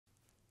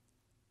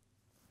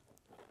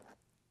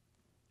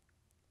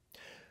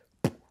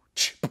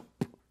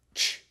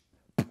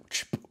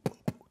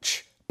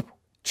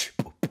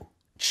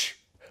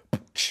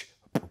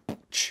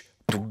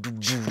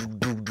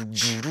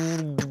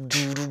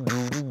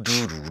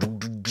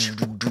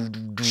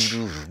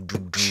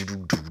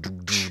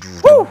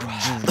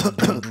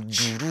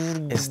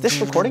this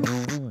recording?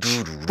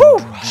 Woo!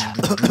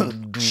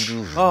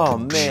 Oh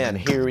man,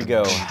 here we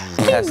go.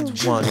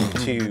 Test 1,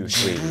 2,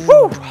 3.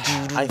 Woo!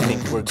 I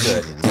think we're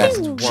good.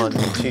 Test 1,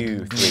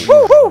 2, 3.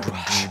 Woo! Woo!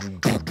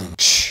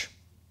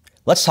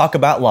 Let's talk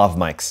about lav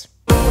mics.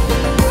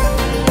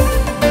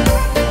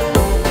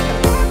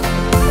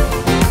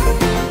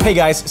 Hey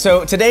guys,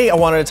 so today I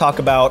wanted to talk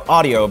about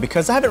audio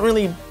because I haven't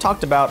really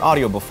talked about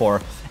audio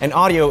before, and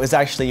audio is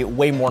actually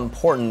way more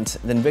important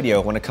than video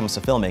when it comes to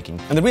filmmaking.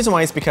 And the reason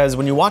why is because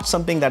when you watch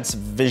something that's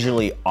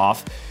visually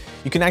off,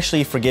 you can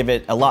actually forgive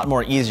it a lot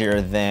more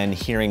easier than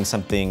hearing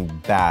something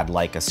bad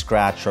like a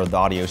scratch or the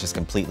audio is just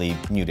completely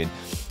muted.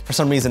 For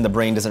some reason, the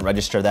brain doesn't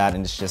register that,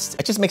 and it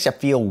just makes you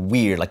feel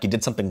weird, like you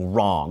did something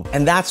wrong.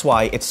 And that's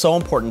why it's so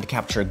important to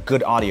capture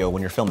good audio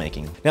when you're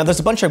filmmaking. Now, there's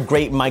a bunch of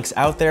great mics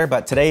out there,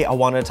 but today I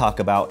wanted to talk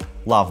about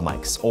lav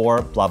mics,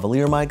 or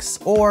lavalier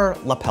mics, or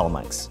lapel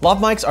mics. Lav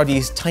mics are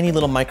these tiny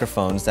little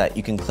microphones that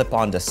you can clip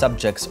onto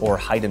subjects or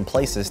hide in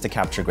places to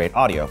capture great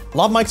audio.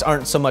 Lav mics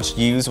aren't so much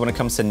used when it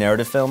comes to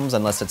narrative films,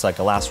 unless it's like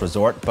a last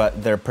resort,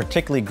 but they're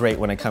particularly great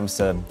when it comes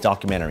to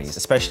documentaries,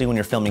 especially when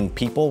you're filming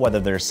people, whether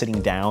they're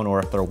sitting down or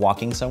if they're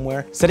walking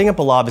somewhere. Setting up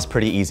a lav is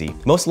pretty easy.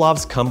 Most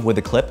lavs come with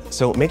a clip,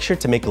 so make sure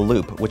to make a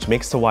loop, which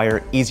makes the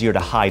wire easier to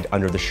hide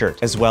under the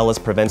shirt, as well as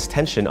prevents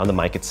tension on the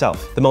mic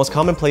itself. The most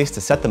common place to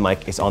set the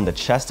mic is on the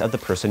chest of the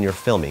person you're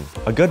filming.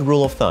 A good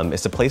rule of thumb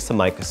is to place the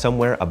mic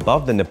somewhere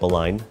above the nipple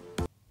line,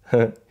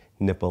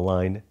 nipple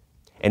line,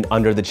 and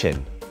under the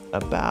chin,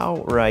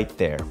 about right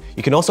there.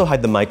 You can also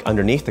hide the mic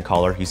underneath the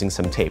collar using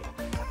some tape.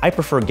 I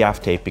prefer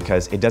gaff tape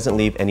because it doesn't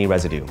leave any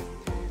residue.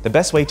 The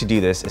best way to do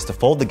this is to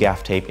fold the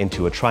gaff tape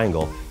into a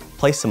triangle,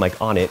 place the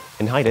mic on it,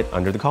 and hide it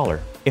under the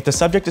collar. If the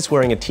subject is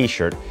wearing a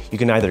t-shirt, you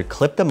can either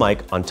clip the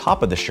mic on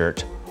top of the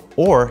shirt,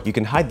 or you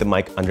can hide the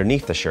mic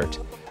underneath the shirt.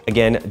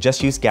 Again,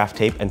 just use gaff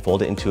tape and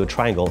fold it into a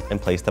triangle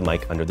and place the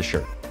mic under the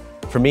shirt.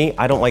 For me,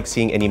 I don't like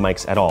seeing any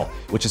mics at all,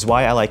 which is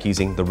why I like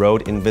using the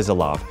Rode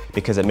Invisalav,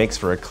 because it makes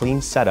for a clean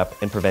setup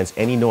and prevents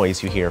any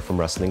noise you hear from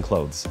rustling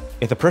clothes.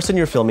 If the person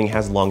you're filming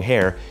has long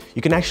hair,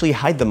 you can actually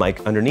hide the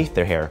mic underneath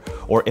their hair,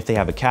 or if they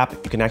have a cap,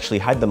 you can actually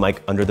hide the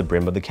mic under the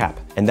brim of the cap.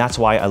 And that's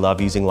why I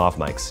love using lav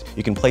mics.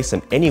 You can place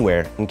them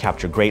anywhere and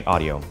capture great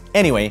audio.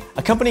 Anyway,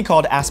 a company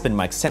called Aspen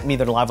Mics sent me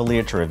their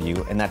lavalier to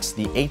review, and that's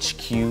the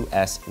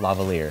HQS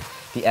lavalier.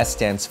 The S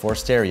stands for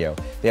stereo.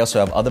 They also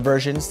have other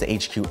versions, the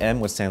HQM,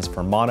 which stands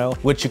for mono,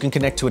 which you can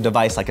connect to a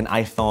device like an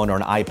iPhone or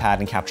an iPad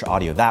and capture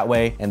audio that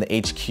way, and the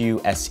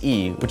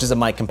HQSE, which is a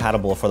mic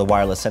compatible for the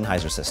wireless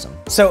Sennheiser system.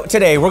 So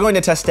today, we're going to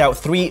test out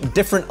 3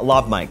 different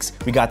lav mics.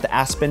 We got the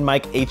Aspen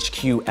Mic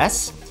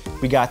HQS,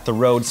 we got the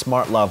Rode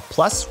SmartLav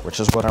Plus, which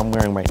is what I'm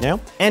wearing right now,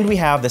 and we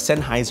have the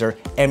Sennheiser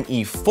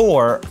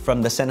ME4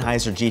 from the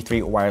Sennheiser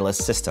G3 wireless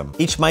system.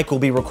 Each mic will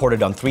be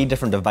recorded on 3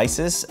 different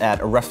devices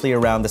at roughly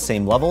around the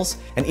same levels,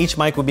 and each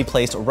mic will be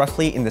placed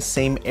roughly in the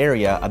same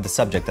area of the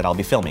subject that I'll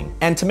be filming.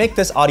 And to make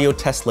this audio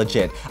test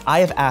legit, I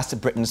have asked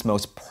Britain's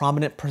most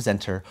prominent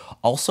presenter,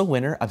 also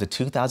winner of the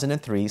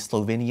 2003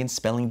 Slovenian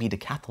Spelling Bee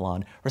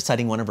Decathlon,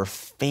 reciting one of her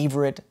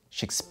favorite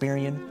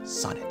Shakespearean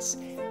sonnets.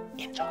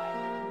 Enjoy.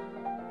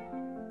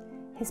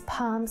 His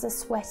palms are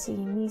sweaty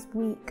and these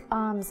weak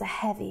arms are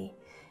heavy.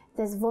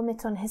 There's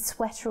vomit on his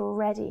sweater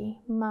already,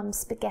 mum's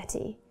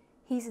spaghetti.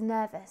 He's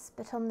nervous,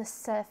 but on the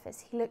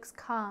surface he looks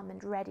calm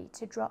and ready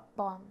to drop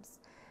bombs.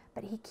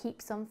 But he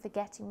keeps on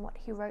forgetting what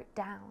he wrote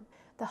down.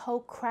 The whole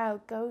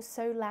crowd goes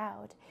so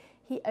loud.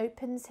 He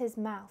opens his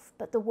mouth,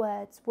 but the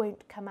words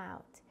won't come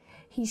out.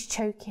 He's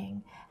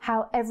choking.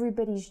 How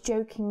everybody's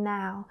joking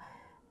now.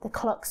 The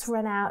clock's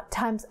run out,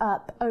 time's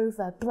up,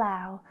 over,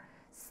 blow.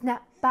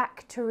 Snap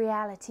back to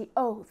reality.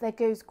 Oh, there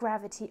goes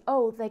gravity.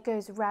 Oh, there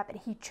goes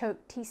rabbit. He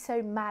choked. He's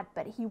so mad,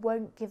 but he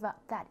won't give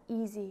up that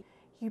easy.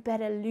 You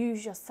better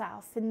lose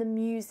yourself in the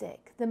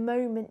music. The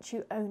moment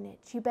you own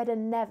it, you better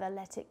never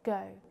let it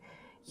go.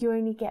 You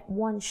only get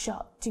one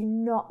shot. Do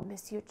not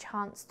miss your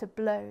chance to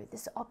blow.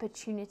 This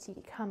opportunity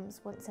comes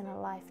once in a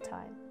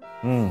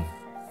lifetime.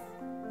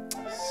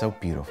 So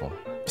beautiful.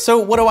 So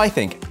what do I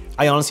think?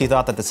 I honestly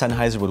thought that the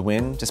Sennheiser would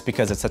win just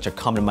because it's such a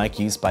common mic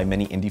used by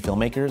many indie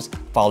filmmakers,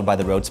 followed by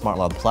the Rode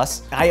SmartLav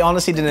Plus. I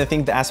honestly didn't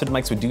think the Aspen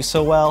mics would do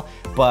so well,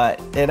 but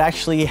it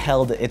actually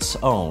held its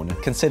own,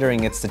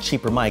 considering it's the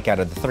cheaper mic out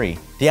of the 3.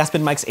 The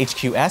Aspen Mics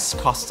HQS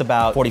costs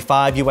about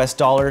 $45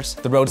 US,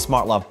 the Rode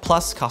SmartLav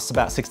Plus costs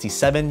about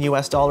 $67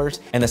 US,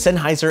 and the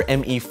Sennheiser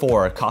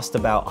ME4 costs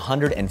about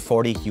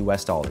 $140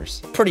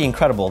 US. Pretty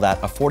incredible that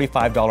a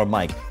 $45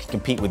 mic can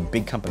compete with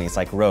big companies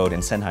like Rode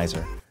and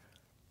Sennheiser.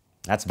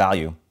 That's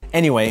value.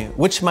 Anyway,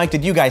 which mic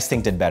did you guys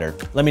think did better?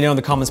 Let me know in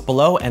the comments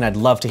below, and I'd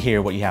love to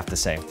hear what you have to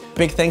say.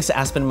 Big thanks to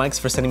Aspen Mics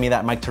for sending me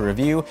that mic to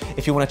review.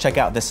 If you want to check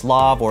out this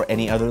lav or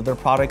any other of their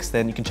products,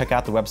 then you can check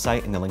out the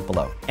website in the link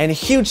below. And a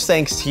huge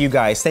thanks to you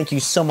guys. Thank you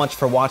so much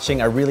for watching.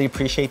 I really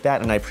appreciate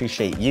that, and I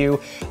appreciate you.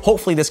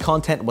 Hopefully this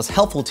content was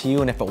helpful to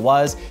you, and if it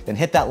was, then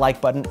hit that like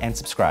button and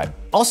subscribe.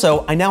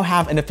 Also, I now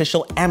have an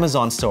official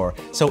Amazon store,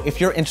 so if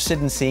you're interested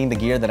in seeing the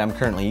gear that I'm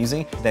currently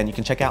using, then you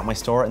can check out my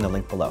store in the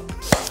link below.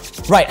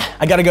 Right,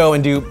 I gotta go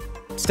and do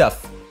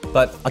stuff,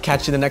 but I'll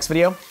catch you in the next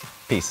video.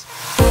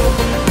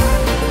 Peace.